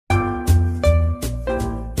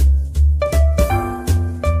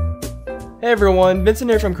Hey everyone, Vincent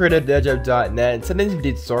here from creativedev.net, and today's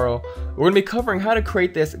tutorial, we're going to be covering how to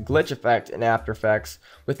create this glitch effect in After Effects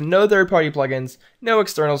with no third-party plugins, no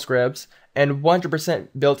external scripts, and 100%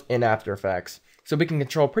 built in After Effects. So we can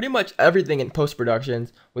control pretty much everything in post-production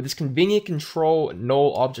with this convenient control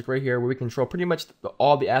null object right here, where we control pretty much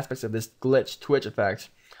all the aspects of this glitch twitch effect,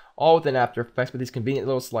 all within After Effects with these convenient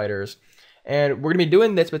little sliders. And we're going to be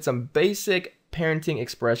doing this with some basic parenting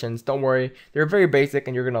expressions. Don't worry, they're very basic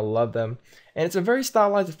and you're gonna love them. And it's a very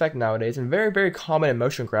stylized effect nowadays and very common in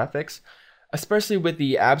motion graphics, especially with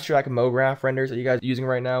the abstract MoGraph renders that you guys are using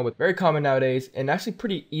right now. With very common nowadays and actually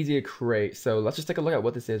pretty easy to create. So let's just take a look at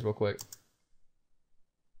what this is real quick.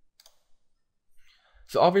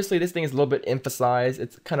 So obviously this thing is a little bit emphasized.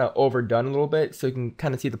 It's kind of overdone a little bit, so you can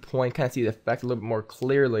kind of see the point, kind of see the effect a little bit more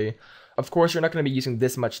clearly. Of course, you're not going to be using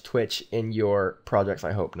this much twitch in your projects,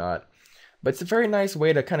 I hope not. But it's a very nice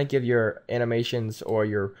way to kind of give your animations or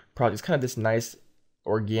your projects kind of this nice,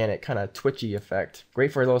 organic, kind of twitchy effect.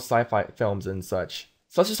 Great for those sci-fi films and such.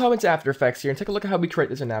 So let's just hop into After Effects here and take a look at how we create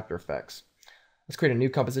this in After Effects. Let's create a new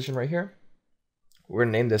composition right here. We're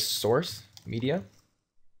going to name this Source Media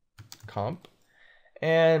Comp.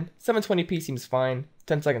 And 720p seems fine.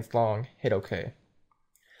 10 seconds long. Hit OK.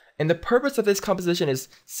 And the purpose of this composition is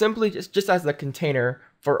simply just as the container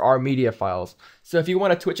for our media files. So if you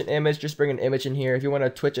want to twitch an image, just bring an image in here. If you want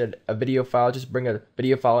to twitch a video file, just bring a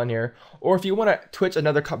video file in here. Or if you want to twitch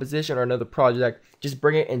another composition or another project, just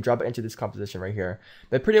bring it and drop it into this composition right here.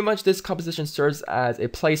 But pretty much this composition serves as a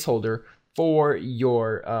placeholder for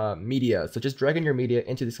your media. So just dragging your media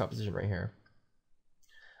into this composition right here.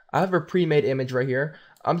 I have a pre-made image right here.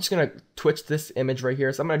 I'm just going to twitch this image right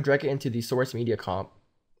here. So I'm going to drag it into the source media comp.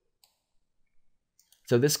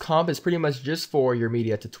 So this comp is pretty much just for your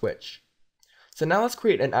media to twitch. So now let's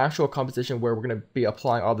create an actual composition where we're going to be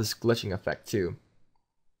applying all this glitching effect too.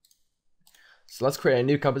 So let's create a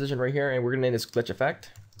new composition right here and we're going to name this glitch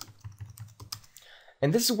effect.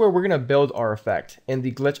 And this is where we're going to build our effect in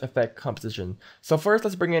the glitch effect composition. So first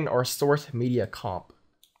let's bring in our source media comp.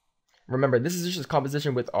 Remember, this is just a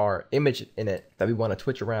composition with our image in it that we want to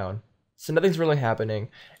twitch around. So nothing's really happening.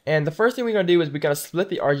 And the first thing we're going to do is we got to split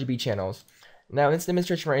the RGB channels. Now in this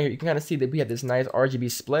demonstration right here, you can kind of see that we have this nice RGB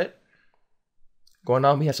split going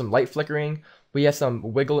on. We have some light flickering, we have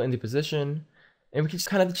some wiggle in the position, and we can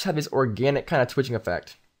just have this organic kind of twitching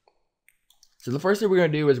effect. So the first thing we're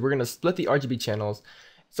going to do is we're going to split the RGB channels.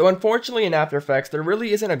 So unfortunately in After Effects, there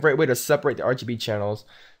really isn't a great way to separate the RGB channels.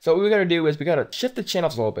 So what we got to do is we got to shift the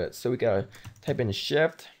channels a little bit. So we got to type in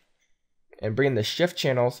shift and bring in the shift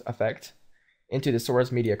channels effect into the source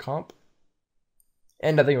media comp.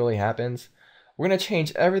 And nothing really happens. We're going to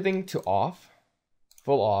change everything to off,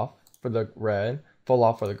 full off for the red, full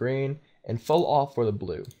off for the green, and full off for the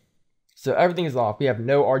blue. So everything is off. We have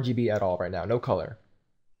no RGB at all right now, no color.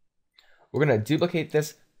 We're going to duplicate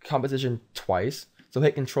this composition twice. So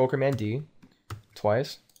hit Control Command D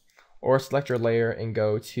twice, or select your layer and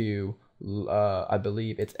go to, I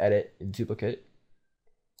believe it's Edit, Duplicate.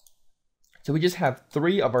 So we just have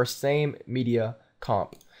 3 of our same media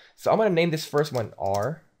comp. So I'm going to name this first one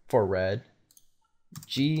R for red,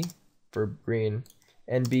 G for green,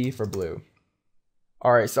 and B for blue.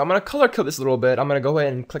 Alright, so I'm going to color code this a little bit. I'm going to go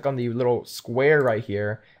ahead and click on the little square right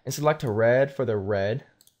here and select red for the red.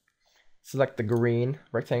 Select the green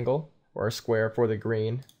rectangle or a square for the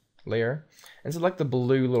green layer. And select the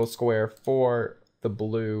blue little square for the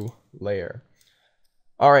blue layer.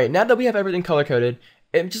 Alright, now that we have everything color coded,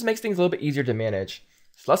 it just makes things a little bit easier to manage.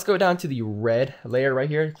 So let's go down to the red layer right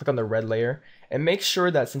here, click on the red layer, and make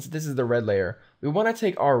sure that since this is the red layer, we want to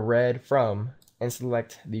take our red from and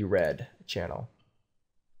select the red channel.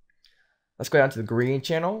 Let's go down to the green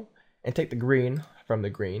channel and take the green from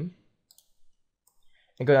the green.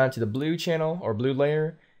 And go down to the blue channel or blue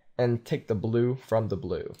layer and take the blue from the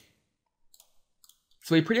blue.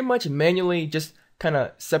 So we pretty much manually just kind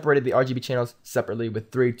of separated the RGB channels separately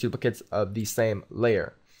with 3 duplicates of the same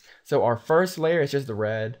layer. So our first layer is just the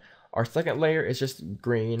red, our second layer is just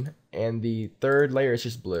green, and the third layer is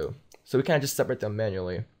just blue. So we kind of just separate them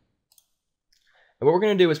manually. And what we're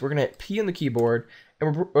going to do is we're going to hit P on the keyboard,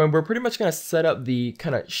 and we're pretty much going to set up the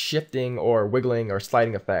kind of shifting or wiggling or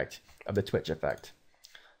sliding effect of the twitch effect.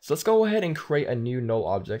 So let's go ahead and create a new null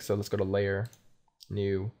object. So let's go to Layer,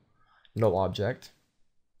 New, Null Object.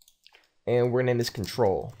 And we're going to name this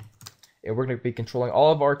Control. And we're going to be controlling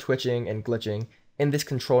all of our twitching and glitching in this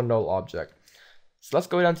control null object. So let's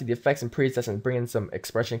go down to the effects and presets and bring in some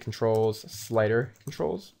expression controls, slider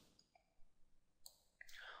controls.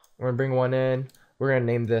 We're going to bring one in. We're going to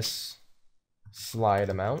name this slide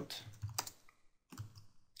amount.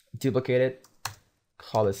 Duplicate it,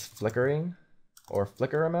 call this flickering or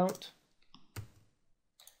flicker amount.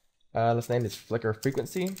 Let's name this flicker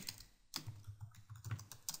frequency.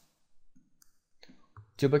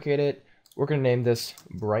 Duplicate it. We're going to name this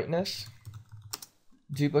brightness.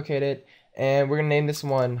 Duplicate it. And we're going to name this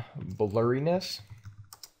one blurriness.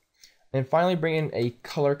 And finally bring in a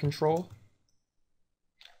color control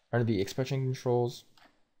under the expression controls.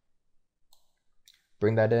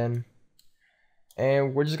 Bring that in.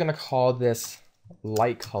 And we're just going to call this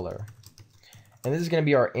light color. And this is going to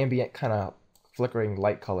be our ambient kind of flickering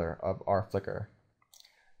light color of our flicker.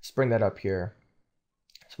 Just bring that up here.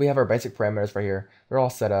 So we have our basic parameters right here. They're all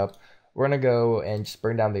set up. We're going to go and just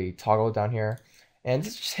bring down the toggle down here. And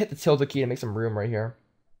just hit the tilde key to make some room right here.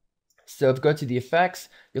 So if we go to the effects,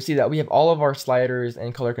 you'll see that we have all of our sliders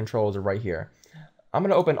and color controls are right here. I'm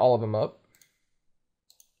going to open all of them up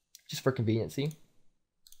just for conveniency.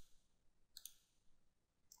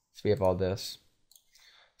 So we have all this.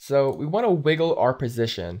 So we want to wiggle our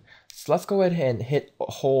position. So let's go ahead and hit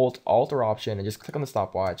hold Alt or Option and just click on the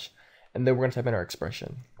stopwatch. And then we're going to type in our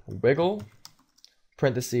expression. Wiggle,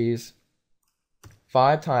 parentheses,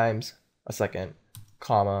 5 times a second,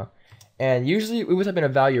 comma. And usually we would type in a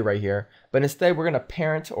value right here, but instead we're going to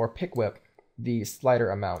parent or pick whip the slider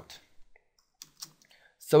amount.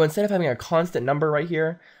 So instead of having a constant number right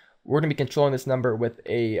here, we're going to be controlling this number with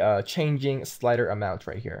a changing slider amount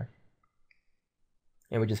right here.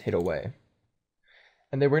 And we just hit away.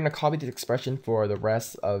 And then we're going to copy this expression for the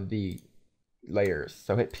rest of the layers.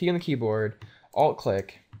 So hit P on the keyboard, Alt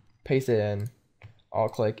click, paste it in,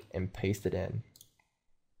 Alt click, and paste it in.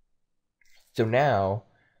 So now,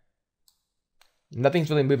 nothing's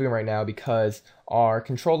really moving right now because our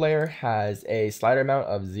control layer has a slider amount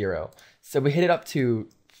of 0. So we hit it up to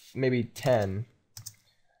maybe 10.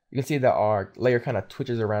 You can see that our layer kind of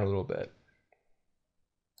twitches around a little bit.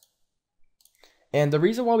 And the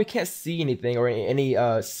reason why we can't see anything or any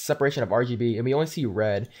separation of RGB and we only see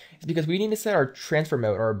red is because we need to set our transfer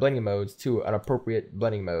mode or our blending modes to an appropriate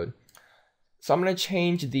blending mode. So I'm going to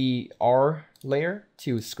change the R layer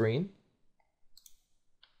to screen,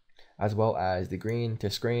 as well as the green to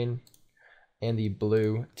screen and the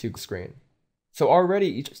blue to screen. So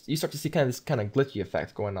already you start to see kind of this kind of glitchy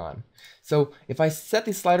effect going on. So if I set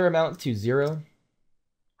the slider amount to 0,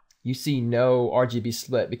 you see no RGB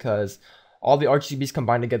split because all the RGBs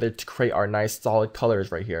combine together to create our nice solid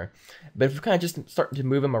colors right here. But if we kind of just start to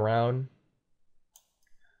move them around,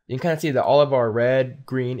 you can kind of see that all of our red,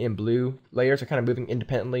 green, and blue layers are kind of moving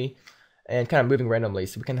independently and kind of moving randomly.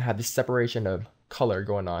 So we can have this separation of color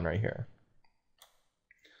going on right here.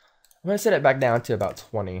 I'm going to set it back down to about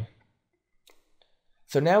 20.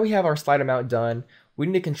 So now we have our slide amount done. We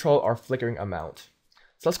need to control our flickering amount.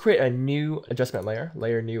 So let's create a new adjustment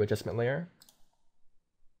layer, new adjustment layer.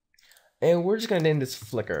 And we're just going to name this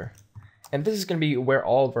flicker. And this is going to be where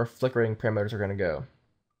all of our flickering parameters are going to go.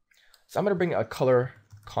 So I'm going to bring a color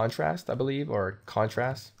contrast, I believe, or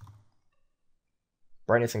contrast.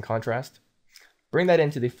 Brightness and contrast. Bring that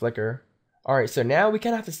into the flicker. Alright, so now we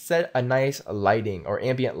kind of have to set a nice lighting or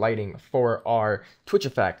ambient lighting for our twitch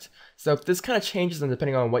effect. So this kind of changes them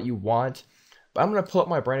depending on what you want. But I'm going to pull up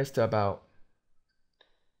my brightness to about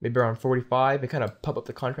maybe around 45 and kind of pump up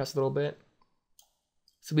the contrast a little bit.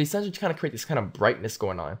 So we essentially kind of create this kind of brightness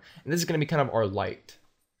going on. And this is going to be kind of our light.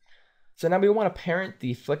 So now we want to parent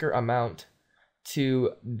the flicker amount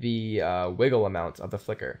to the wiggle amount of the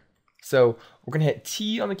flicker. So we're going to hit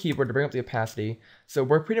T on the keyboard to bring up the opacity. So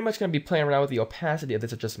we're pretty much going to be playing around with the opacity of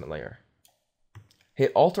this adjustment layer.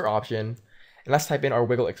 Hit Alt or Option, and let's type in our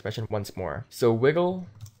wiggle expression once more. So wiggle,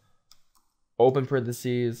 open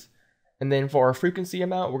parentheses, and then for our frequency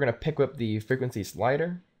amount, we're going to pick whip the frequency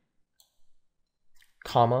slider,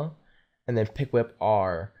 comma, and then pick whip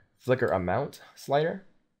our flicker amount slider,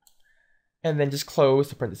 and then just close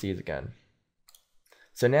the parentheses again.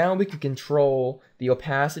 So now we can control the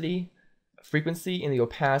opacity, frequency, and the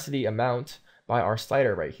opacity amount by our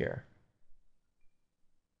slider right here.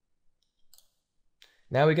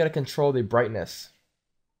 Now we got to control the brightness.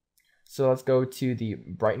 So let's go to the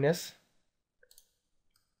brightness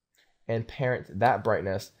and parent that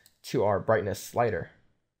brightness to our brightness slider.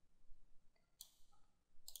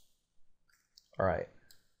 All right.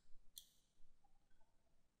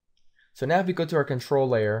 So now if we go to our control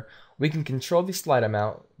layer, we can control the slide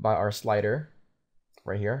amount by our slider,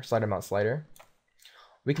 right here, slide amount slider.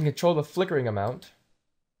 We can control the flickering amount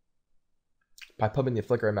by pumping the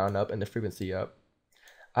flicker amount up and the frequency up,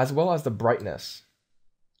 as well as the brightness.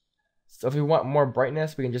 So if we want more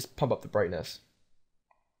brightness, we can just pump up the brightness.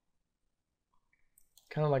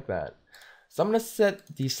 Kind of like that. So I'm going to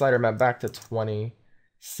set the slider amount back to 20,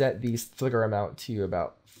 set the flicker amount to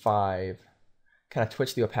about 5, kind of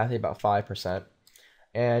twitch the opacity about 5%,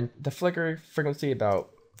 and the flicker frequency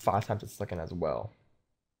about 5 times a second as well.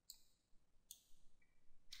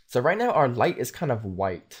 So right now our light is kind of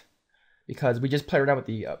white because we just played around with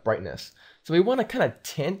the brightness. So we want to kind of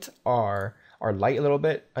tint our light a little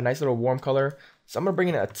bit, a nice little warm color. So I'm going to bring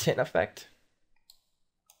in a tint effect,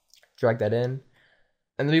 drag that in,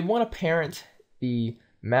 and then we want to parent the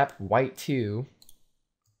map white to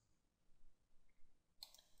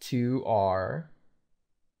our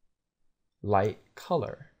light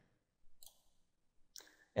color.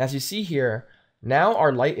 As you see here, now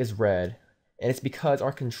our light is red, and it's because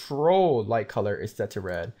our control light color is set to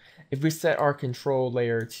red. If we set our control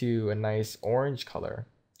layer to a nice orange color,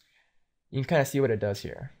 you can kind of see what it does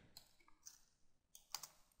here.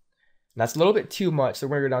 That's a little bit too much, so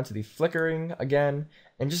we're going to go down to the flickering again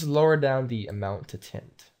and just lower down the amount to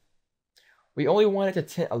tint. We only want it to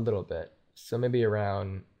tint a little bit, so maybe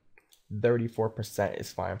around 34%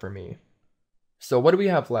 is fine for me. So what do we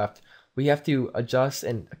have left? We have to adjust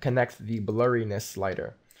and connect the blurriness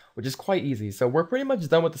slider, which is quite easy. So we're pretty much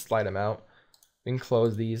done with the slide amount. We can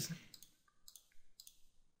close these.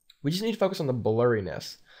 We just need to focus on the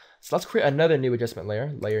blurriness. So let's create another new adjustment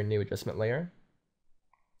layer, new adjustment layer.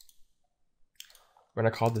 We're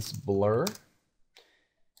gonna call this blur.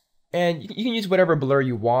 And you can use whatever blur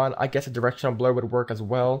you want. I guess a directional blur would work as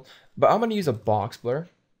well, but I'm gonna use a box blur.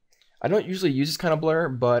 I don't usually use this kind of blur,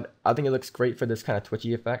 but I think it looks great for this kind of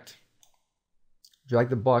twitchy effect. Drag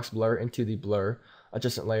the box blur into the blur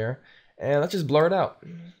adjustment layer, and let's just blur it out.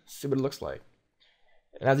 See what it looks like.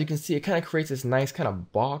 And as you can see, it kind of creates this nice kind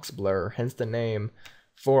of box blur, hence the name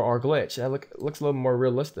for our glitch. And it looks a little more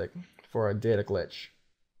realistic for a data glitch.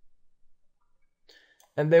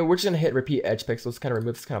 And then we're just gonna hit repeat edge pixels, kind of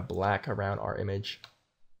remove this kind of black around our image.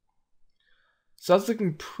 So that's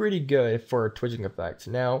looking pretty good for a twitching effect.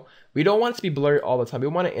 Now, we don't want it to be blurry all the time. We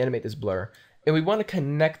want to animate this blur, and we want to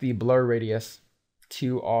connect the blur radius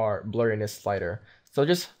to our blurriness slider. So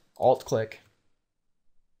just alt click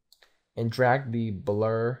and drag the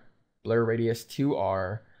blur radius to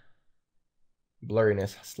our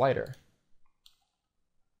blurriness slider.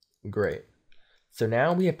 Great. So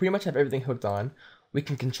now we pretty much have everything hooked on. We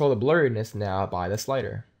can control the blurriness now by the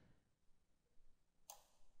slider.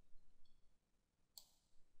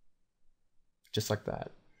 Just like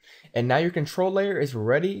that. And now your control layer is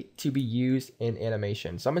ready to be used in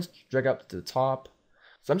animation. So I'm going to drag up to the top.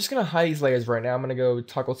 So I'm just going to hide these layers right now. I'm going to go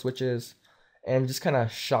toggle switches and just kind of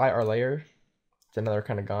shy our layer. It's another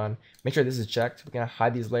kind of gone. Make sure this is checked. We're going to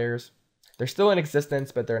hide these layers. They're still in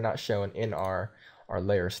existence, but they're not shown in our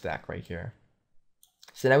layer stack right here.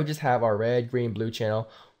 So now we just have our red, green, blue channel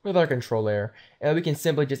with our control layer, and we can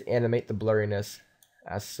simply just animate the blurriness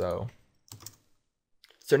as so.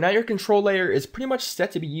 So now your control layer is pretty much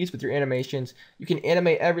set to be used with your animations. You can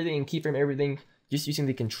animate everything and keyframe everything just using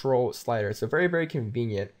the control slider. So very, very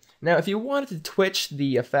convenient. Now, if you wanted to twitch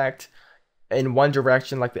the effect in one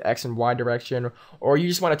direction, like the X and Y direction, or you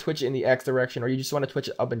just want to twitch it in the X direction, or you just want to twitch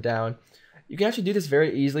it up and down, you can actually do this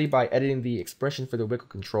very easily by editing the expression for the wiggle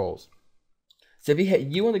controls. So if you hit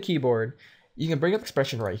U on the keyboard, you can bring up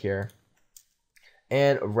expression right here.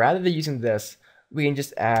 And rather than using this, we can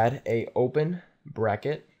just add a open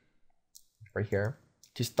bracket right here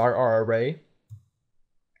to start our array.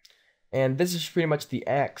 And this is pretty much the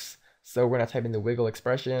X. So we're going to type in the wiggle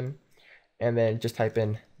expression and then just type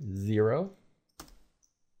in 0,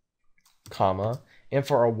 comma. And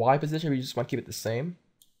for our Y position, we just want to keep it the same.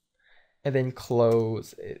 And then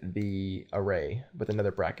close the array with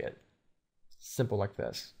another bracket. Simple like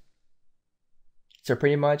this. So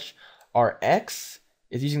pretty much our X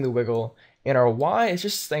is using the wiggle and our Y is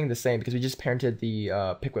just staying the same because we just parented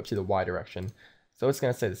the pick whip to the Y direction. So it's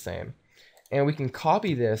going to stay the same. And we can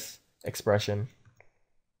copy this expression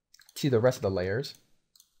to the rest of the layers.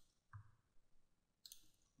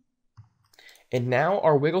 And now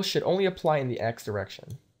our wiggle should only apply in the X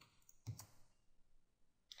direction.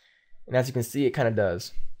 And as you can see, it kind of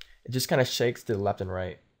does. It just kind of shakes to the left and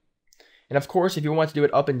right. And of course, if you want to do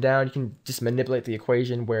it up and down, you can just manipulate the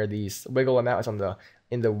equation where the wiggle amount is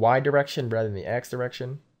in the Y direction rather than the X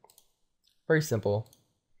direction. Very simple.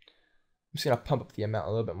 I'm just going to pump up the amount a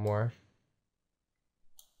little bit more.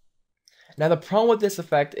 Now the problem with this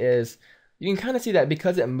effect is you can kind of see that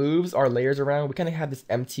because it moves our layers around, we kind of have this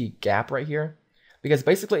empty gap right here. Because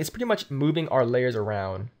basically it's pretty much moving our layers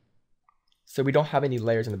around. So we don't have any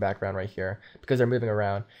layers in the background right here because they're moving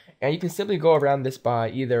around. And you can simply go around this by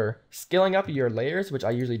either scaling up your layers, which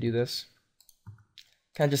I usually do this.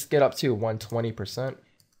 Kind of just get up to 120%.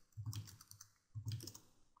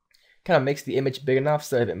 Kind kind of makes the image big enough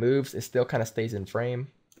so if it moves, it still kind of stays in frame.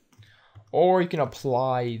 Or you can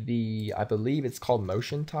apply the, I believe it's called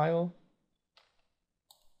motion tile.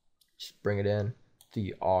 Just bring it in,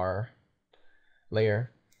 the R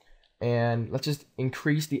layer. And let's just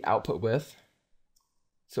increase the output width.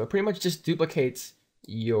 So it pretty much just duplicates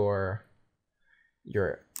your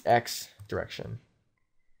X direction.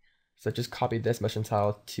 So just copy this motion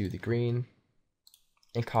tile to the green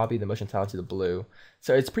and copy the motion tile to the blue.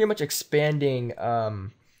 So it's pretty much expanding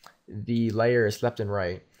the layers left and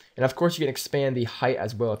right. And of course you can expand the height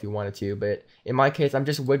as well if you wanted to, but in my case, I'm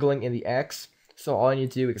just wiggling in the X. So all I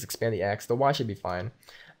need to do is expand the X. The Y should be fine.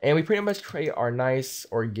 And we pretty much create our nice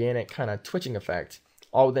organic kind of twitching effect,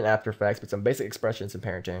 all within After Effects with some basic expressions and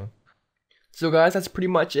parenting. So guys, that's pretty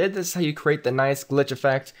much it. This is how you create the nice glitch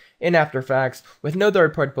effect in After Effects with no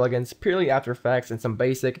third-party plugins, purely After Effects and some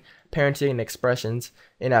basic parenting and expressions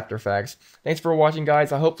in After Effects. Thanks for watching, guys.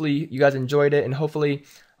 Hopefully you guys enjoyed it, and hopefully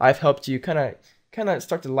I've helped you kind of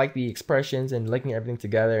start to like the expressions and linking everything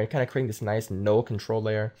together and kind of creating this nice null control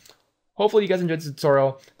layer. Hopefully you guys enjoyed this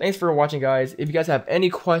tutorial. Thanks for watching, guys. If you guys have any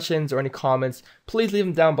questions or any comments, please leave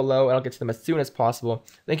them down below and I'll get to them as soon as possible.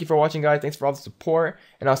 Thank you for watching, guys. Thanks for all the support,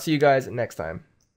 and I'll see you guys next time.